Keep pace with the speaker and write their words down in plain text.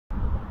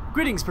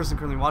Greetings, person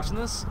currently watching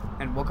this,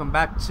 and welcome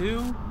back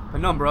to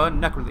Penumbra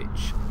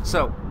Necrologue.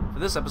 So, for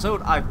this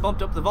episode, I've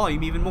bumped up the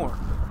volume even more.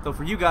 Though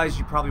for you guys,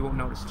 you probably won't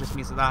notice. It just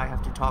means that I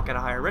have to talk at a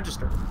higher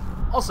register.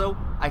 Also,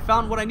 I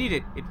found what I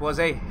needed. It was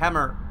a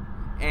hammer.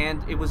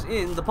 And it was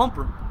in the pump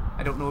room.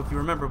 I don't know if you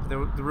remember the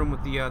room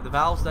with the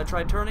valves that I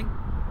tried turning.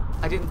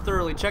 I didn't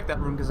thoroughly check that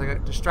room because I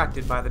got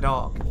distracted by the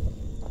dog.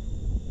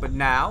 But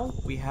now,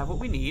 we have what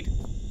we need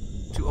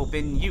to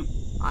open you.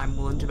 I'm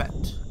willing to bet.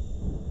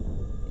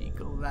 You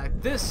go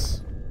like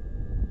this.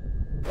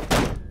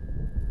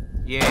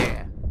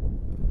 Yeah.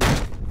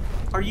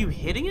 Are you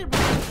hitting it?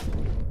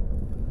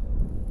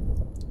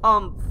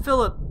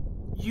 Phillip,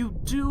 you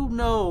do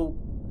know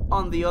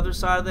on the other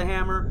side of the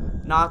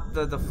hammer, not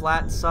the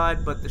flat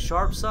side, but the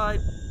sharp side,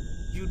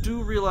 you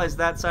do realize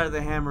that side of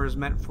the hammer is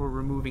meant for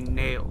removing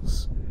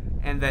nails.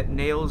 And that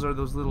nails are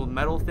those little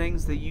metal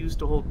things they use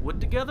to hold wood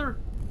together?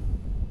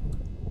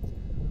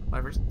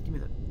 Whatever, give me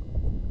the...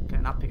 Can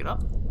I not pick it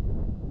up?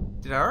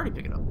 Did I already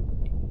pick it up?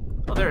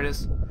 Oh, there it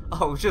is.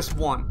 Oh, just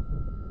one.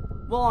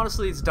 Well,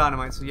 honestly, it's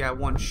dynamite, so yeah,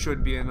 one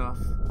should be enough.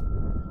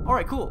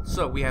 Alright, cool.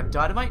 So, we have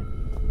dynamite.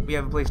 We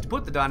have a place to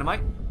put the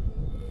dynamite.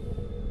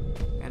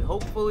 And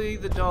hopefully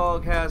the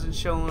dog hasn't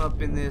shown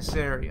up in this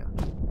area.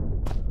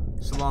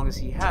 So long as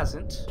he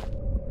hasn't,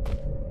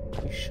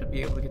 we should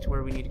be able to get to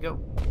where we need to go.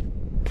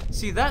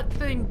 See, that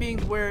thing being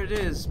where it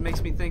is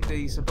makes me think that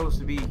he's supposed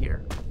to be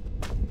here.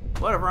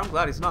 Whatever, I'm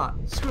glad he's not.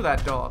 Screw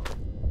that dog.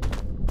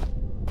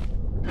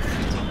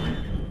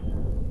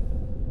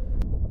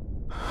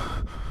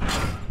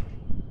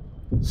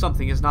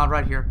 Something is not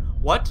right here.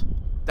 What?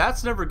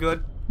 That's never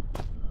good.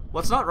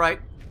 What's not right?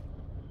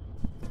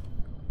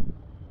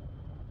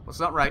 What's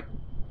not right?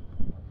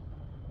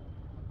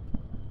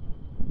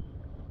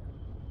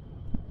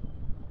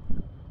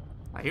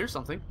 I hear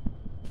something.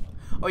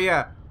 Oh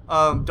yeah,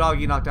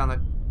 doggy knocked down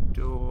that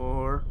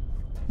door.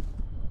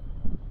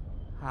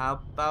 How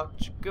about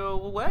you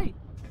go away?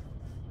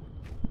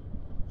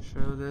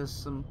 Sure, there's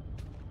some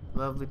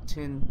lovely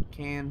tin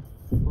can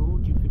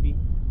food you could be...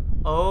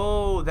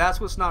 Oh, that's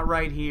what's not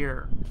right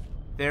here.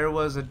 There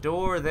was a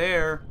door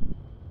there.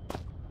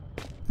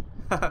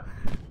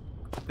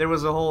 There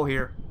was a hole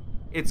here.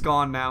 It's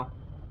gone now.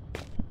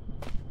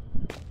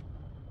 If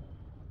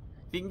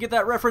you can get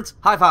that reference,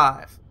 high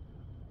five.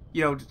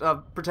 You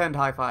know, pretend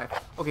high five.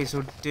 Okay,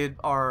 so did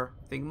our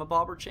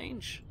thingamabobber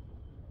change?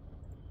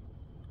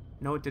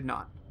 No, it did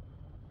not.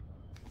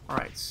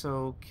 Alright,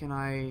 so can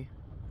I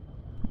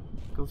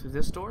go through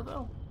this door,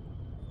 though?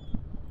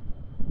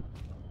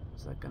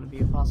 Is that going to be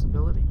a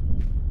possibility?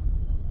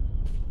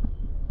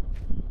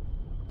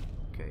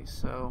 Okay,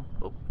 so...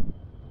 Oh.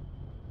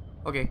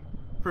 Okay,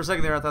 for a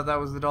second there I thought that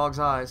was the dog's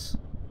eyes.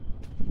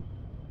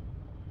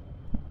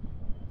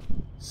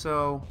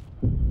 So...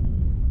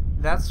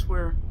 That's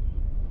where...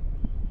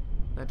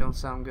 That don't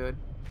sound good.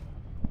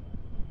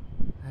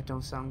 That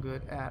don't sound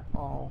good at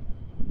all.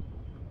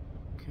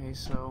 Okay,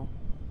 so...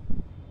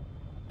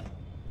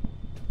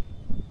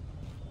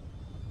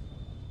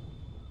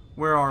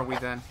 Where are we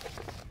then?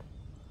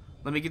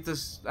 Let me get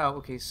this out.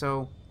 Okay,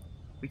 so...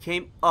 We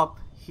came up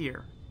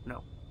here.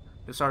 No.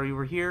 Sorry, we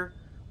were here.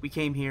 We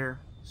came here.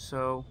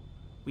 So...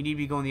 We need to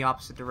be going the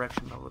opposite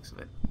direction by the looks of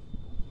it.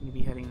 We need to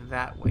be heading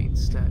that way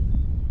instead.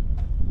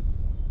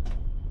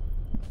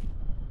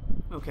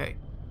 Okay.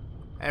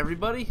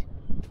 Everybody,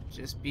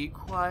 just be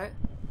quiet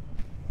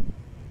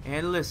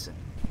and listen.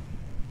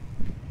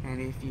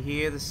 And if you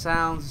hear the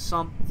sounds of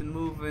something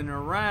moving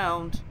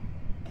around,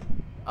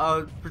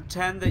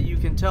 pretend that you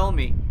can tell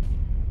me.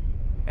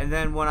 And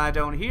then when I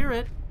don't hear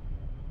it,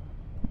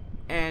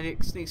 and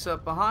it sneaks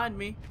up behind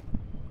me,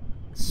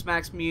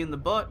 smacks me in the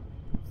butt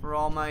for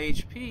all my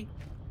HP,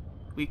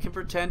 we can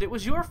pretend it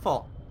was your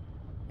fault,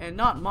 and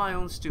not my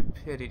own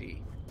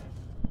stupidity.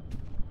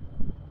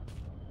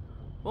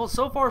 Well,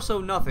 so far so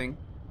nothing.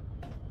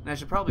 And I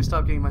should probably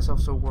stop getting myself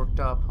so worked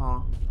up,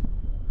 huh?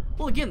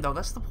 Well, again, though,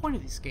 that's the point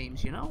of these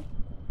games, you know?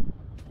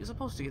 You're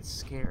supposed to get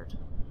scared.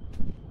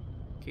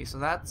 Okay, so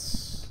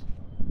that's...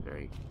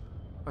 very...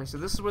 Okay, so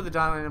this is where the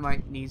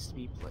dynamite needs to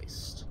be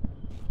placed.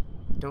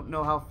 Don't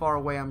know how far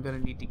away I'm gonna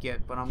need to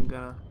get, but I'm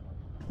gonna...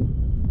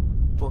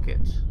 book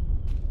it.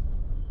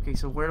 Okay,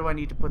 so where do I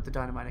need to put the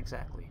dynamite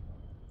exactly?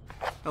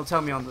 It'll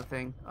tell me on the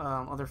thing.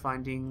 Other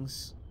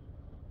findings...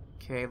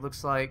 Okay,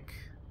 looks like...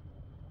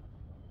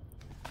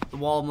 the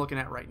wall I'm looking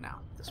at right now.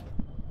 This one.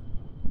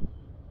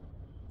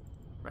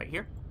 Right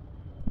here.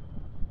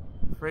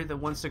 I'm afraid that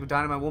one stick of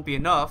dynamite won't be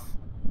enough.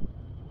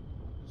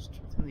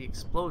 Strengthen the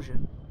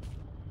explosion.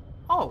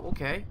 Oh,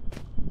 okay.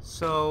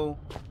 So...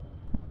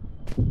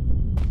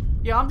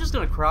 yeah, I'm just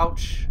gonna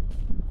crouch.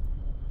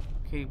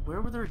 Okay,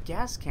 where were there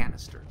gas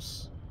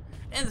canisters?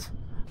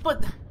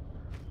 But...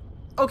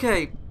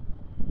 okay.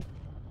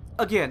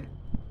 Again.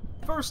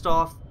 First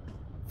off,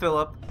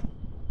 Phillip,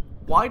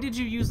 why did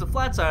you use the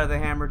flat side of the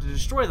hammer to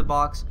destroy the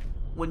box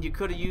when you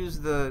could have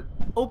used the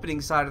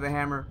opening side of the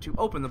hammer to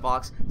open the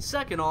box?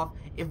 Second off,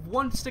 if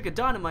one stick of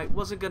dynamite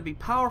wasn't going to be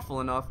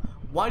powerful enough,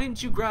 why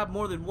didn't you grab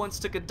more than one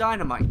stick of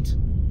dynamite?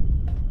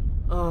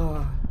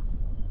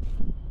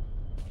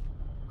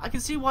 I can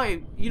see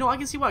why, I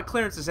can see why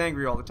Clarence is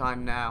angry all the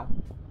time now.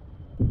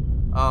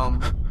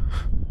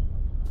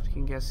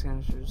 Can gas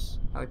canisters,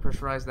 highly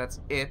pressurized, that's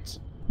it.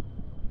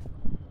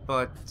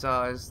 But,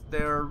 is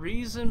there a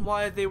reason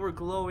why they were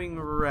glowing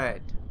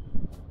red?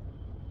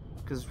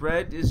 Because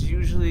red is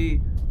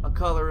usually a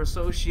color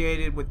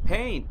associated with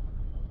pain.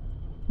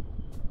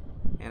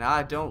 And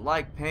I don't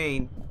like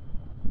pain.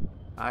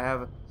 I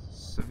have a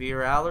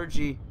severe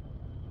allergy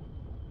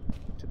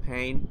to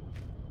pain.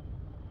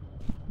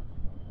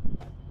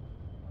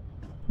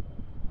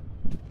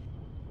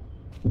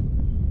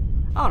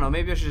 I don't know,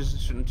 maybe I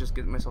shouldn't just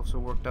get myself so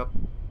worked up.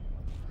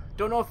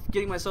 Don't know if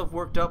getting myself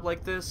worked up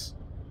like this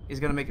is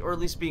gonna make, or at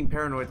least being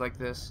paranoid like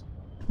this,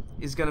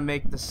 is gonna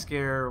make the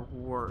scare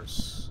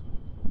worse.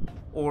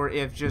 Or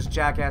if just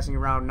jackassing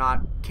around,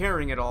 not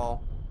caring at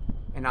all,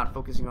 and not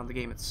focusing on the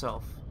game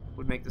itself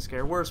would make the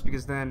scare worse,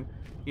 because then,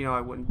 I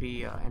wouldn't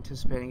be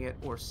anticipating it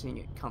or seeing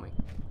it coming.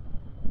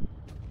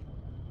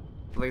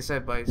 Like I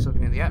said, by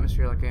soaking in the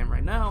atmosphere like I am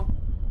right now,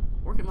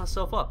 working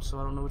myself up, so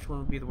I don't know which one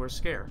would be the worst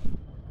scare.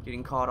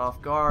 Getting caught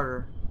off guard,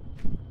 or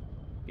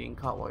being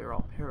caught while you're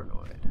all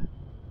paranoid.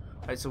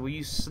 Alright, so will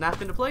you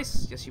snap into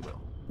place? Yes, you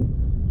will.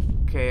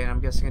 Okay, and I'm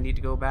guessing I need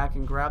to go back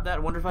and grab that. I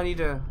wonder if I need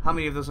to, how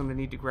many of those I'm going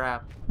to need to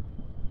grab.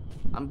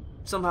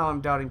 Somehow I'm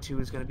doubting 2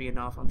 is going to be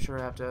enough. I'm sure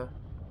I have to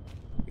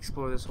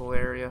explore this whole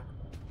area.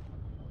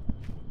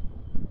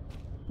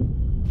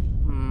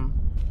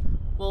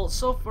 Well,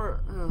 so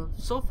far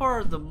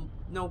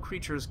no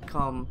creatures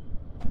come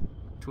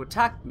to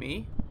attack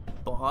me,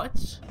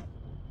 but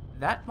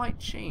that might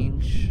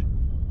change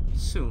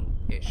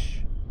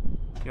soon-ish.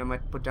 I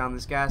might put down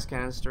this gas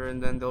canister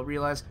and then they'll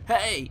realize,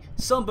 hey,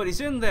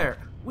 somebody's in there!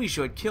 We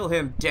should kill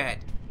him dead!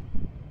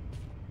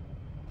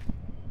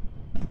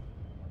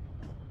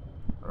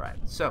 Alright,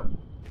 so,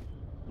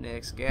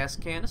 next gas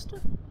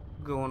canister.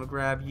 Going to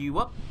grab you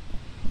up.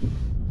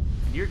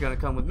 You're gonna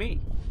come with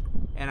me.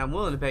 And I'm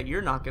willing to bet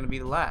you're not gonna be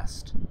the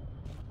last.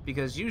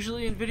 Because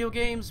usually in video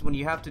games, when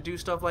you have to do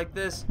stuff like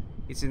this,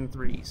 it's in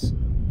threes.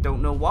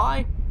 Don't know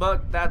why,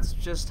 but that's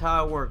just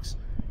how it works.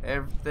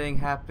 Everything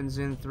happens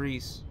in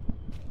threes.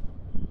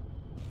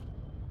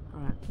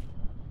 Alright.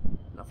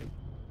 Nothing.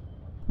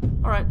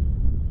 Alright.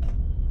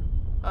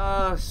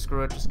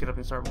 Screw it, just get up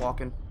and start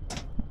walking.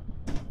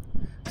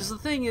 Because the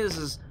thing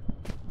is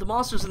the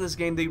monsters in this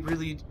game, they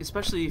really,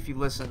 especially if you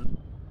listen,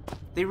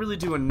 they really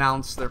do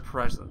announce their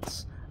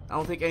presence. I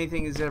don't think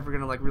anything is ever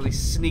gonna, really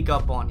sneak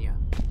up on you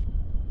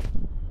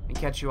and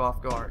catch you off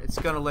guard. It's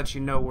gonna let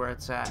you know where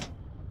it's at.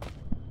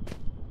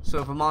 So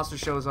if a monster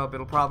shows up,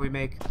 it'll probably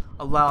make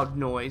a loud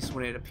noise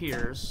when it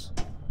appears,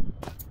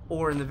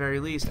 or in the very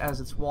least, as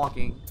it's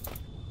walking,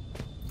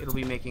 it'll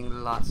be making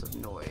lots of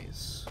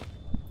noise.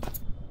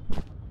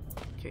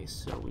 Okay,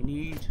 so we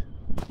need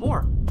more,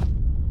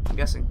 I'm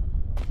guessing.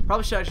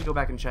 Probably should actually go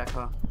back and check,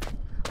 huh?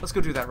 Let's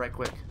go do that right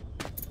quick.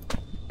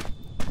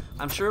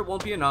 I'm sure it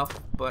won't be enough,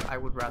 but I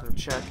would rather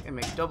check and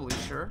make doubly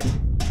sure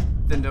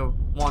than to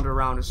wander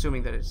around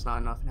assuming that it's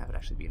not enough and have it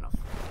actually be enough.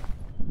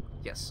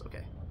 Yes,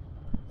 okay.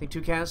 I think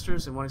 2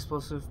 canisters and 1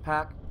 explosive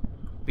pack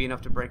would be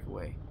enough to break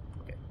away.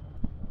 Okay.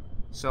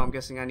 So I'm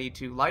guessing I need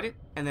to light it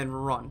and then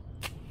run.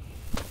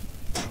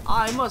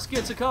 I must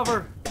get to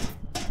cover!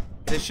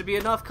 This should be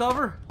enough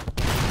cover.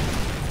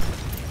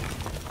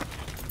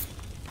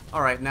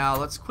 Alright, now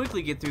let's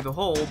quickly get through the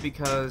hole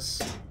because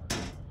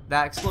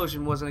that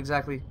explosion wasn't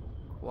exactly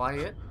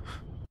quiet.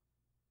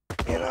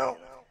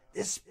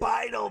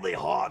 Despite all the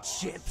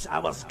hardships, I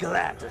was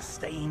glad to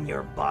stay in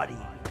your body.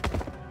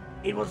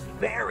 It was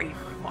very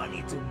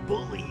funny to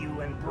bully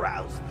you and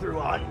browse through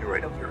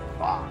 100 of your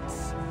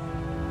thoughts.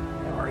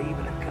 There were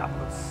even a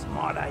couple of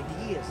smart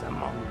ideas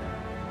among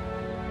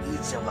them.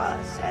 Each of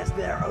us has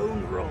their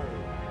own role.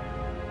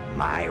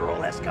 My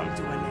role has come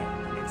to an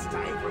end, and it's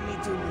time for me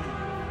to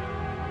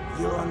leave.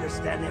 You'll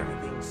understand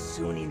everything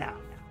soon enough.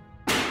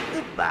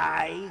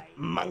 Goodbye,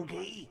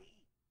 monkey.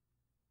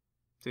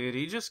 Did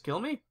he just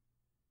kill me?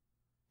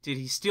 Did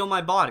he steal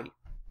my body?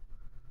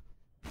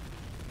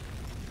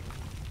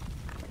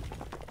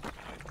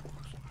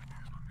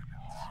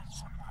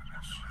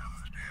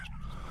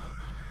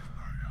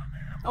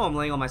 Oh, I'm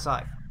laying on my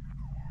side.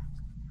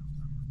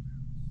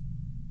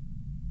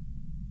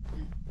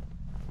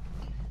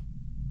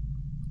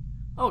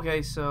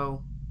 Okay,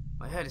 so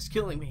my head is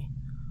killing me.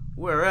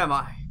 Where am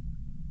I?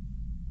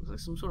 Looks like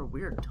some sort of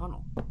weird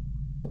tunnel.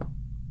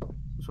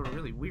 Some sort of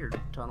really weird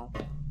tunnel.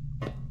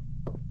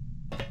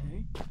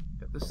 Okay,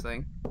 got this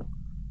thing.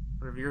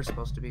 Whatever you're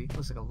supposed to be.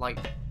 Looks like a light.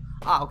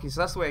 Ah, okay, so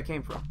that's the way I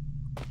came from.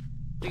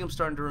 I think I'm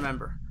starting to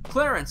remember.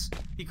 Clarence!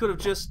 He could have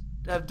just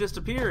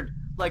disappeared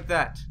like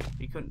that.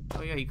 He couldn't.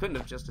 Oh yeah, he couldn't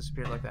have just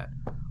disappeared like that.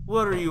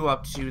 What are you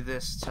up to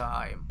this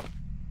time?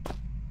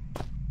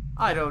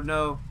 I don't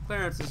know.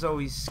 Clarence is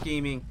always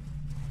scheming.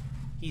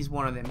 He's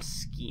one of them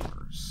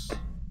schemers,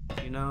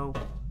 you know?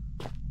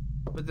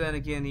 But then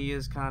again, he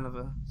is kind of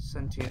a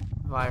sentient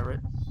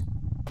virus.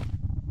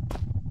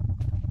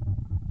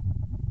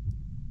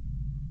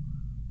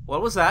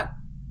 What was that?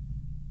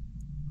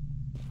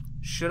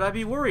 Should I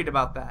be worried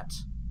about that?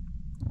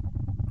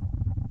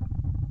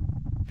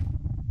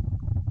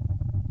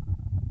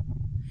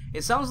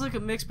 It sounds like a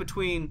mix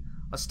between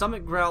a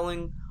stomach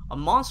growling, a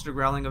monster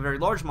growling, a very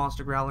large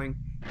monster growling,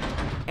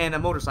 and a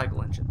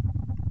motorcycle engine.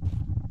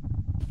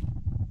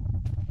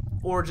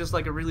 Or just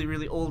like a really,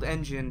 really old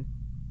engine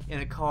in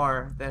a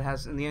car that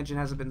has, and the engine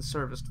hasn't been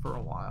serviced for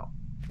a while.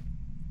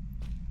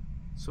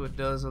 So it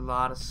does a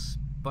lot of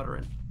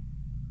sputtering.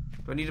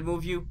 Do I need to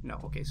move you? No.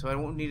 Okay, so I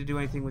won't need to do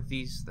anything with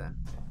these then.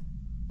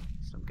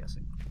 So I'm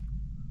guessing.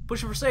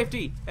 Push it for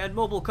safety and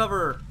mobile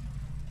cover.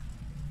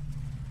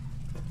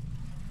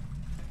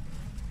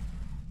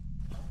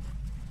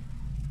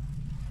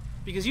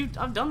 Because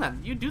I've done that.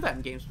 You do that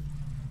in games.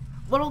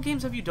 What old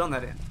games have you done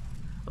that in?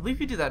 I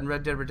believe you did that in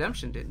Red Dead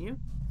Redemption, didn't you?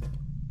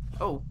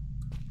 Oh.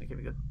 Okay,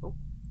 we good. Oh.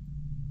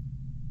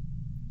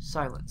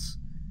 Silence.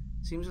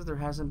 Seems as there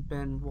hasn't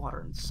been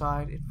water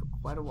inside it for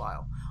quite a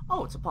while.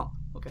 Oh, it's a pump.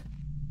 Okay.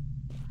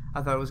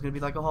 I thought it was going to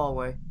be like a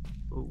hallway.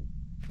 Ooh.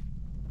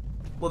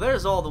 Well,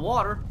 there's all the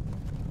water.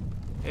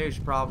 There's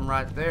your problem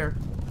right there.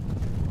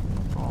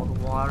 All the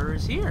water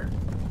is here.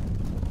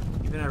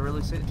 Even I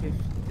really said it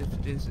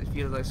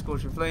feels like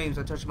scorching flames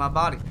that touch my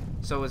body.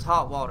 So is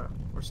hot water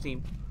or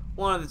steam.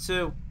 One of the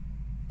two.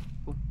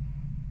 Ooh.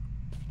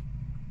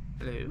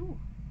 Hello?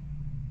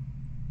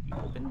 You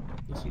open?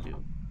 Yes, you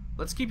do.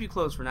 Let's keep you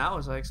close for now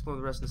as I explore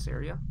the rest of this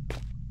area.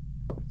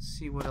 Let's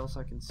see what else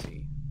I can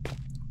see.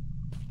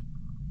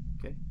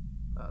 Okay.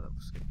 That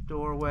looks like a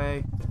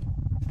doorway.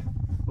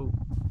 Ooh.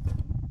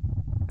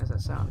 How's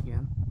that sound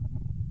again?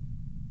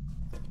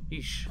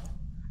 Yeesh.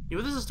 You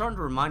know what this is starting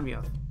to remind me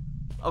of?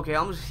 Okay,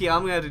 I'm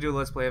gonna have to do a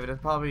let's play of it. It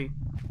probably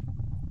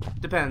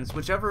depends.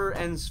 Whichever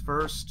ends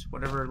first,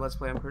 whatever let's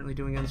play I'm currently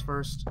doing ends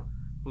first,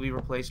 will be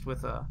replaced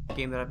with a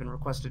game that I've been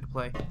requested to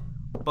play.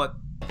 But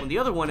when the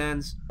other one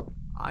ends,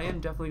 I am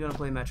definitely going to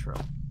play Metro.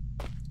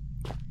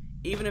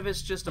 Even if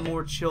it's just a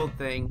more chilled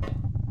thing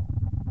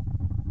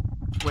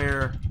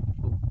where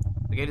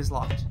the gate is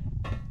locked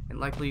and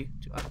likely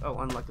to,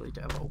 unlikely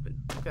to ever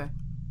open. Okay.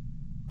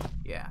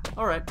 Yeah.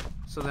 Alright.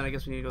 So then I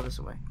guess we need to go this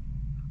way.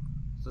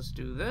 So let's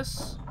do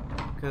this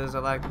because I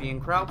like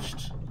being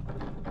crouched.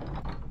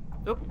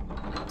 Nope.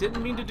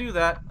 Didn't mean to do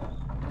that.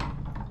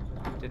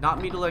 Did not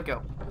mean to let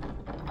go.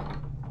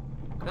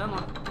 Come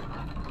on.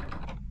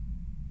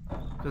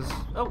 Because,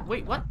 oh,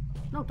 wait, what?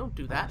 No, don't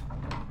do that.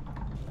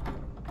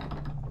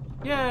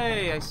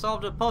 Yay, I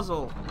solved a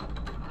puzzle.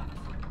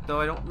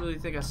 Though I don't really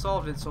think I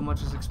solved it so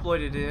much as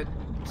exploited it.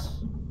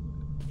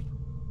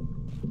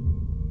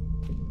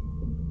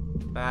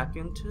 Back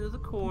into the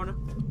corner.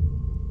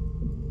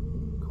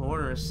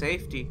 Corner of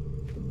safety.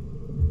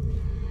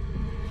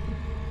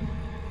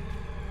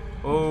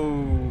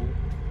 Oh,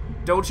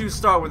 don't you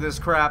start with this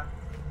crap.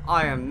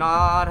 I am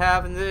not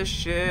having this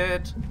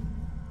shit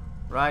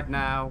right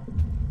now.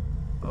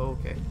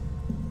 Okay.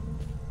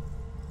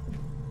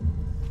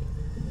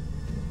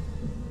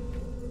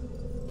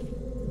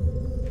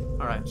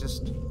 Alright,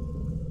 just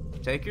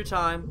take your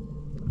time.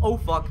 Oh,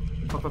 fuck.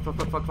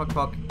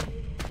 Fuck.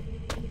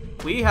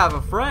 We have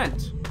a friend.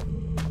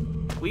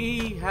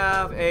 We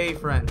have a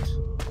friend.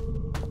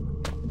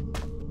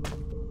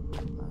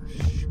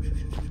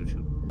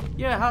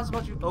 Yeah, how's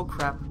about you? Oh,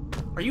 crap.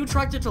 Are you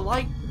attracted to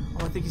light?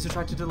 Oh, I think he's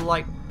attracted to the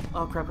light.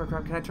 Oh, crap.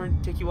 Can I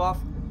take you off?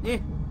 Yeah.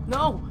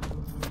 No!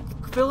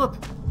 Phillip!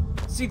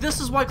 See,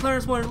 this is why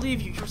Clarence wanted to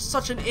leave you. You're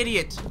such an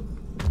idiot.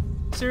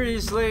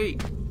 Seriously.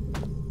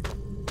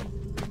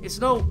 It's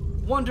no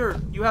wonder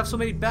you have so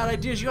many bad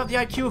ideas. You have the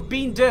IQ of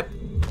Bean Dip.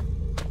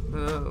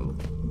 Oh.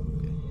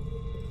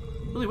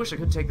 Really wish I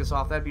could take this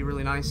off. That'd be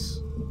really nice.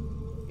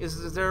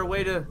 Is there a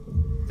way to...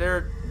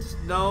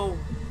 No...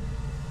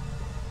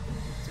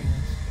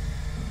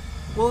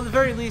 Well, at the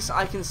very least,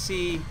 I can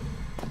see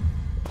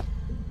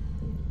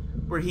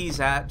where he's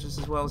at just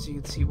as well as you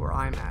can see where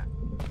I'm at.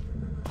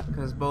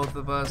 Because both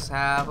of us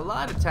have a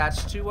lot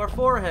attached to our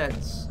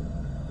foreheads.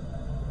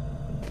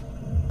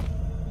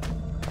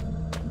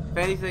 If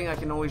anything, I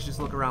can always just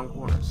look around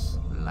corners.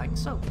 Like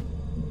so.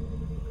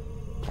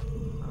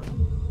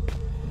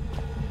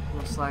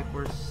 Looks like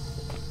we're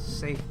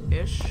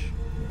safe-ish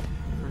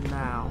for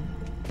now.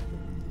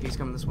 He's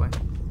coming this way.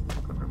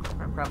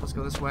 Crap, let's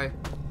go this way.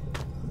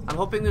 I'm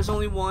hoping there's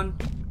only one,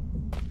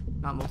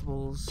 not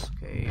multiples.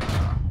 Okay,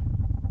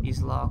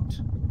 he's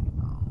locked.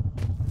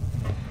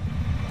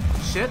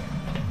 Shit,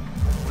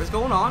 what is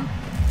going on?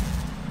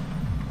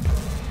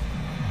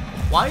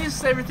 Why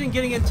is everything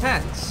getting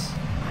intense?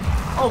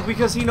 Oh,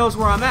 because he knows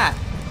where I'm at.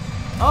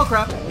 Oh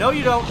crap, no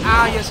you don't.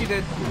 Ah, yes you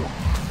did.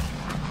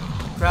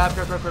 Crap,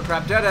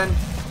 dead end.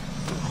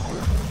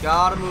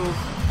 Gotta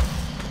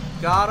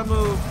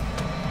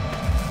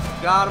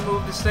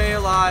move to stay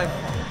alive.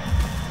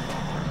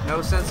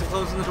 No sense in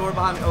closing the door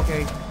behind me.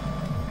 Okay.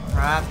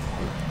 Crap.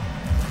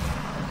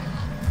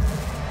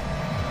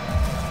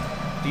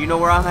 Do you know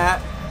where I'm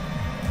at?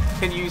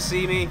 Can you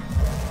see me?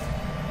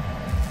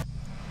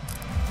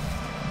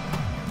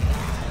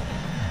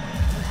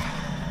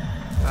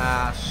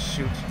 Ah,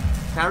 shoot.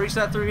 Can I reach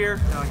that through here?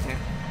 No, I can't.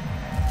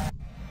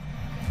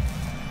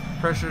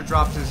 Pressure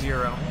dropped to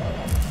 0.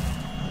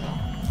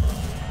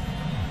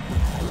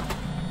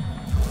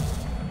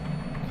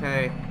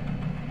 Okay.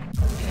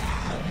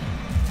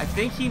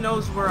 think he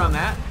knows where I'm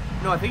at.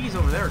 No, I think he's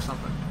over there or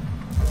something.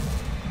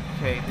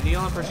 Okay, the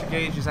needle and pressure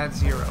gauge is at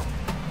 0.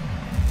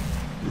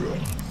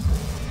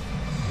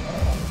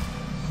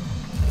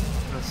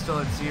 But it's still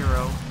at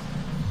 0.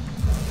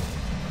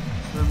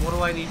 So then what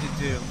do I need to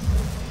do?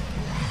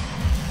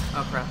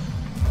 Oh, crap.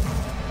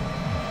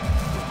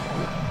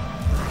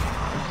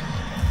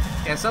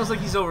 Yeah, it sounds like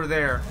he's over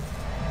there.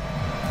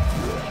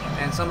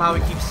 And somehow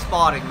he keeps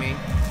spotting me.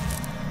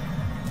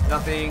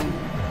 Nothing.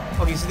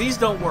 Okay, so these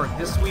don't work.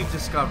 This we've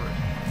discovered.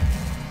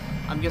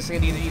 I'm guessing I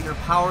need to either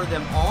power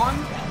them on.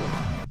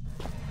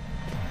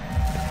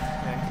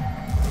 Okay.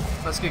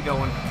 Let's get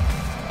going.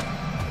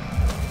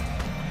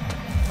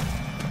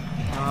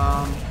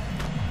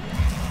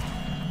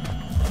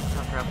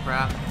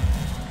 Crap.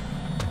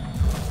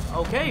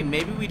 Okay,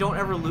 maybe we don't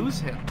ever lose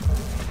him.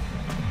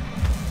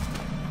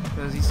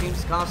 Because he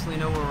seems to constantly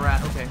know where we're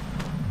at. Okay.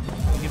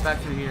 We'll get back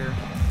through here.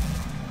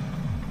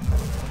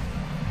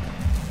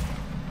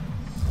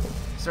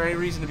 Is there any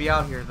reason to be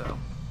out here, though?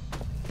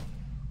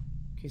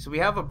 Okay, so we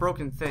have a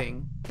broken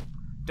thing.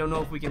 Don't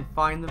know if we can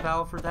find the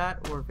valve for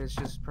that, or if it's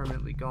just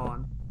permanently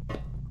gone.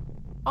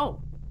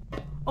 Oh!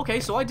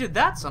 Okay, so I did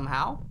that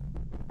somehow.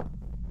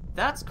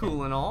 That's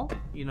cool and all,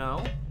 you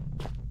know.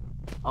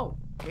 Oh,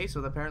 okay,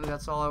 so apparently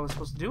that's all I was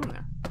supposed to do in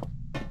there.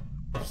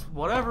 Just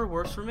whatever,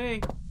 works for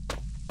me.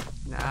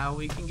 Now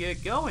we can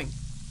get going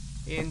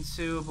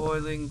into a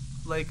boiling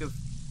lake of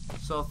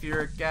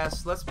sulfuric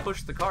gas. Let's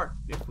push the cart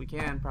if we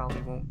can.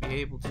 Probably won't be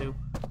able to,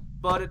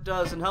 but it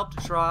doesn't help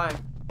to try.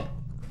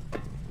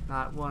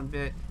 Not one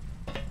bit.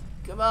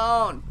 Come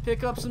on,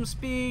 pick up some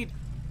speed.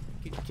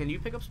 Can you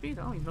pick up speed?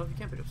 I don't even know if you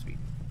can pick up speed.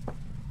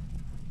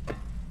 I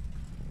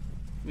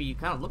mean, you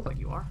kind of look like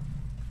you are.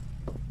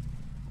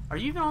 Are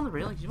you even on the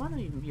railings? You might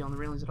not even be on the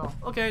railings at all.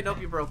 Okay, nope,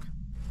 you broke.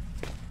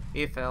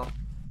 It fell.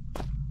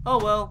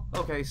 Oh well.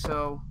 Okay,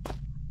 so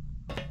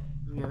do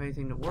we have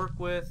anything to work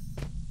with?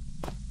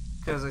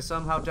 Because I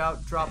somehow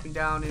doubt dropping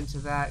down into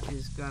that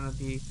is gonna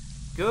be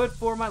good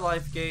for my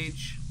life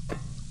gauge.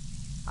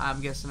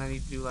 I'm guessing I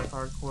need to do like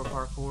hardcore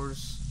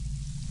parkours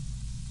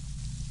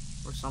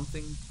or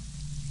something.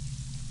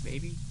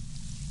 Maybe.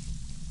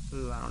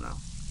 Ooh, I don't know.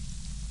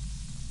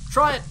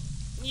 Try it.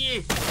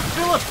 Yeah,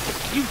 Phillip,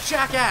 you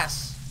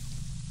jackass.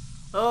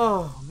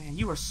 Oh man,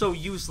 you are so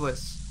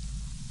useless.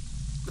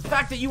 The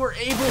fact that you were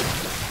able...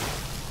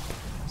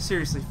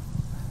 Seriously,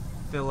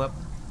 Phillip.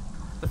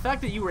 The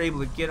fact that you were able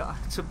to get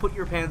to put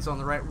your pants on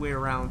the right way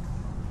around,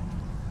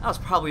 that was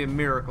probably a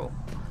miracle.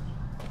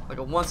 Like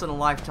a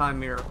once-in-a-lifetime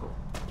miracle.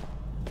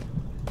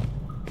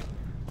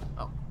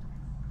 Oh.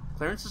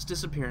 Clarence's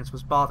disappearance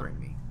was bothering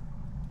me.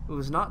 It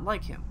was not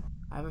like him.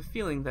 I have a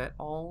feeling that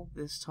all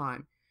this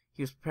time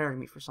he was preparing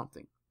me for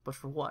something. But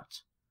for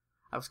what?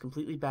 I was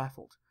completely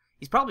baffled.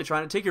 He's probably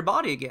trying to take your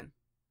body again.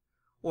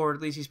 Or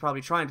at least he's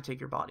probably trying to take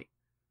your body.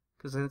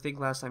 Because I think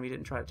last time he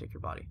didn't try to take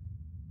your body.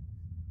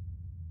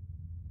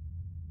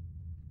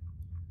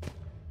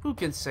 Who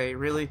can say,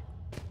 really?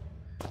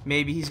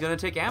 Maybe he's going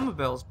to take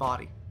Amabel's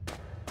body.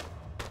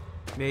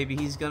 Maybe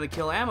he's going to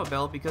kill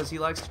Amabel because he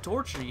likes to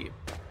torture you.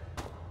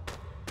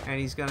 And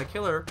he's going to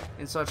kill her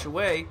in such a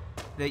way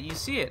that you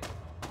see it.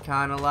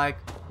 Kind of like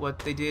what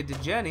they did to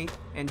Jenny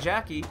and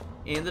Jackie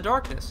in The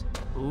Darkness.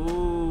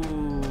 Ooh.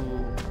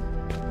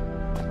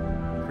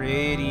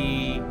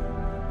 Pretty.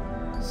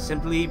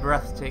 Simply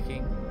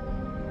breathtaking.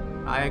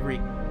 I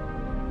agree.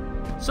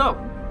 So,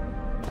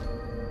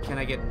 can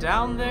I get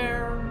down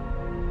there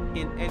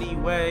in any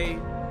way?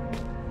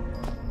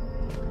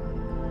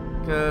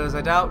 Because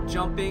I doubt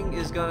jumping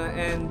is gonna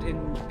end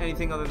in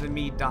anything other than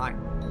me dying.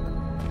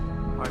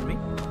 Pardon me?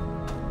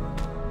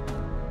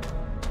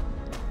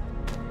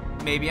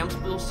 Maybe I'm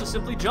supposed to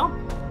simply jump.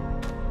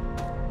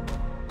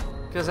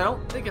 Because I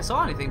don't think I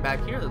saw anything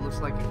back here that looks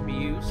like it can be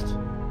used.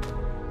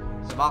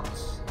 It's a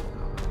box.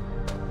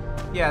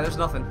 Yeah, there's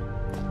nothing.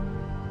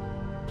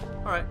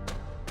 Alright.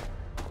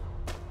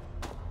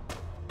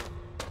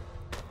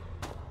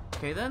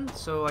 Okay then,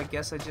 so I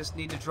guess I just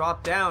need to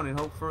drop down and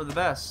hope for the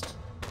best.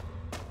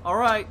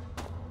 Alright.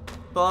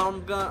 But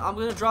I'm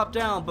gonna drop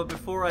down, but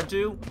before I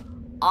do,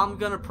 I'm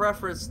gonna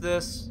preface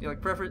this,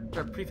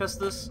 preface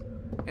this,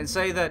 and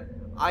say that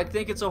I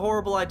think it's a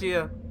horrible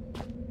idea.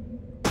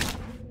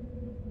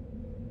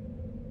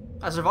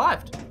 I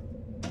survived.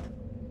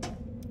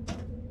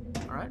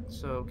 Alright,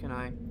 so can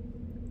I...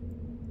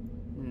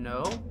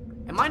 No.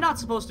 Am I not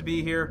supposed to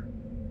be here?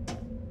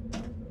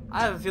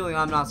 I have a feeling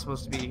I'm not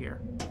supposed to be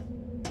here.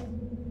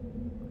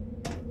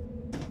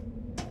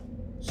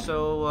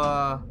 So,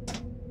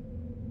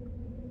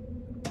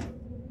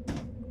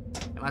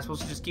 am I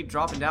supposed to just keep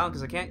dropping down?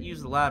 Because I can't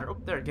use the ladder. Oh,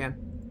 there it can.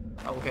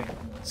 Oh, okay.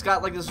 It's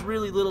got like this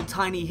really little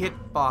tiny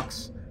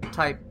hitbox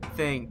type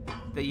thing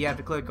that you have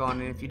to click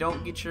on. And if you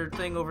don't get your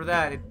thing over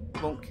that, it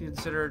won't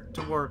consider it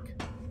to work.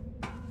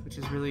 Which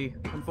is really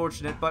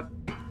unfortunate, but,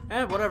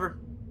 whatever.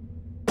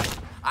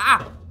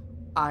 Ah!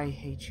 I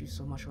hate you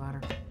so much,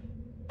 ladder.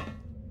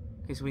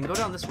 Okay, so we can go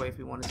down this way if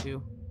we wanted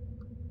to.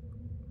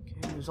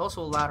 Okay, there's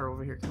also a ladder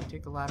over here. Can we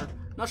take the ladder?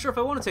 Not sure if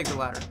I want to take the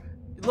ladder.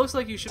 It looks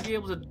like you should be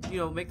able to, you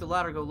know, make the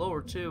ladder go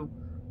lower too.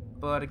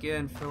 But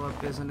again,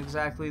 Phillip isn't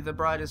exactly the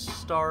brightest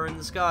star in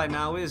the sky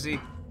now, is he?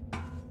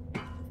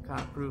 Kind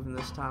of proven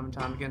this time and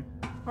time again.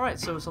 Alright,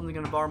 so is something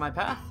gonna bar my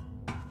path?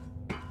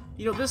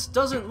 You know, this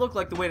doesn't look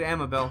like the way to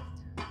Amabel.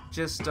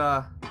 Just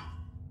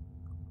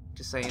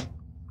saying.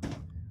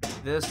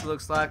 This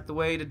looks like the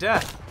way to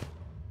death.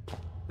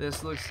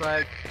 This looks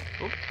like...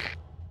 Oh.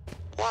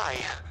 Why?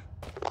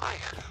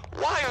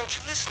 Why aren't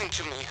you listening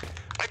to me?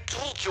 I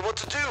told you what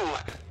to do.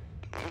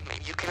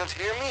 You can't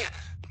hear me?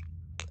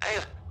 Hey,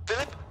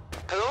 Phillip?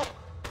 Hello?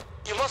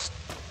 You must...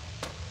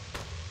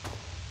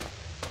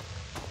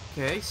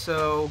 Okay,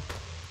 so...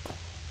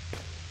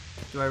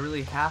 Do I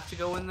really have to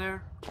go in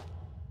there?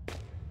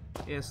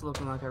 Yeah, it's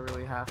looking like I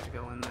really have to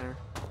go in there.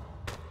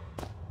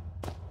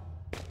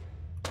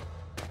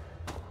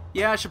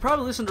 Yeah, I should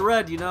probably listen to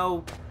Red, you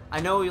know. I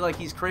know like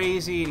he's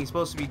crazy and he's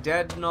supposed to be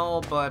dead and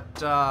all,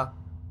 but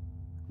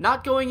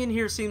not going in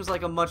here seems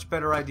like a much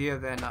better idea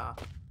than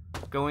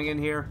going in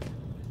here.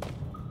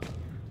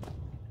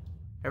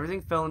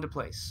 Everything fell into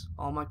place.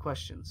 All my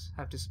questions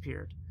have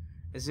disappeared,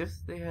 as if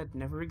they had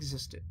never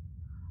existed.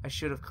 I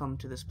should have come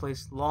to this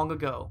place long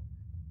ago.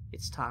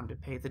 It's time to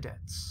pay the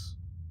debts.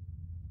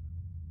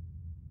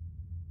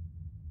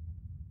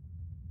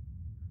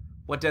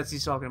 What debts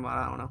he's talking about,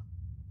 I don't know.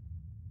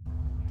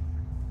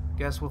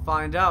 Guess we'll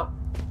find out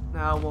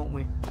now, won't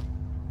we?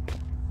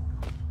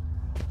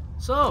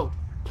 So,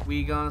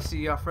 we gonna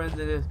see our friend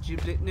the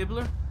Giblet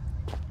Nibbler?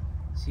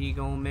 Is he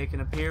gonna make an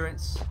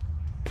appearance?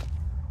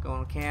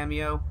 Gonna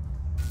cameo?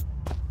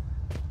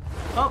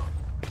 Oh!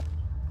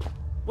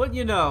 Wouldn't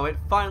you know, it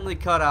finally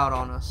cut out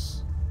on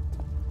us.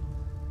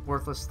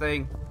 Worthless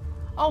thing.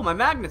 Oh, my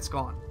magnet's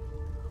gone.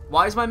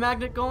 Why is my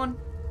magnet gone?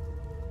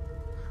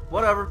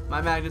 Whatever,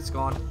 my magnet's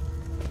gone.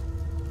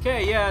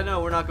 Okay, yeah,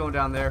 no, we're not going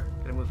down there.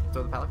 Gonna move,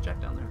 throw the pallet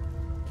jack down there.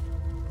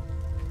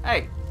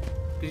 Hey,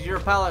 because you're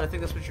a pallet, I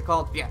think that's what you're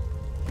called. Yeah.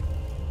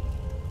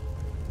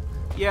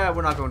 Yeah,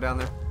 we're not going down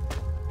there.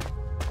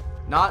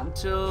 Not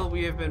until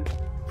we have been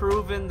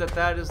proven that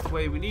that is the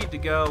way we need to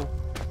go.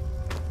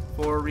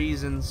 For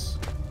reasons.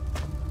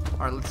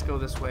 Alright, let's go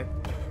this way.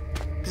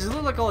 Because it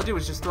looked like all it did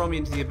was just throw me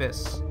into the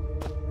abyss.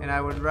 And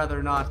I would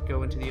rather not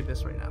go into the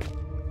abyss right now.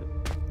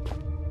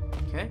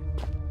 Okay.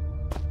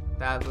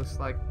 That looks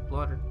like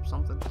blood or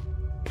something.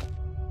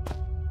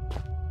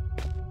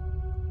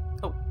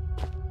 Oh.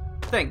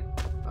 Thing.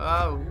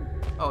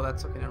 Oh,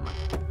 that's okay, never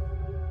mind.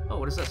 Oh,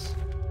 what is this?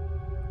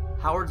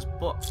 Howard's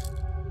book.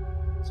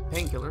 It's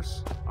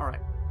painkillers.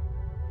 Alright.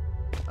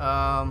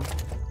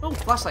 Oh,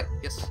 flashlight.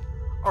 Yes.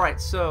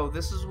 Alright, so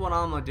this is what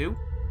I'm gonna do.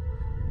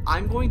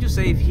 I'm going to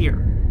save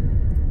here.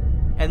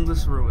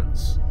 Endless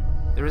Ruins.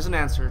 There is an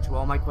answer to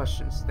all my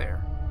questions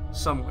there.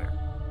 Somewhere.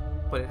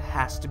 But it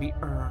has to be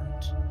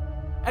earned.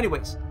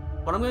 Anyways,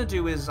 what I'm going to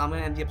do is I'm going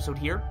to end the episode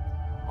here.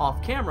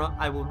 Off camera,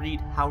 I will read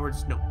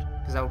Howard's note.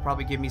 Because that will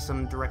probably give me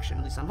some direction.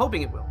 At least I'm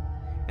hoping it will.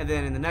 And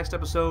then in the next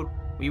episode,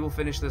 we will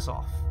finish this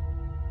off.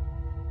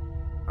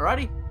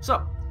 Alrighty,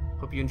 so,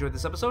 hope you enjoyed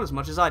this episode as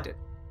much as I did.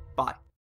 Bye.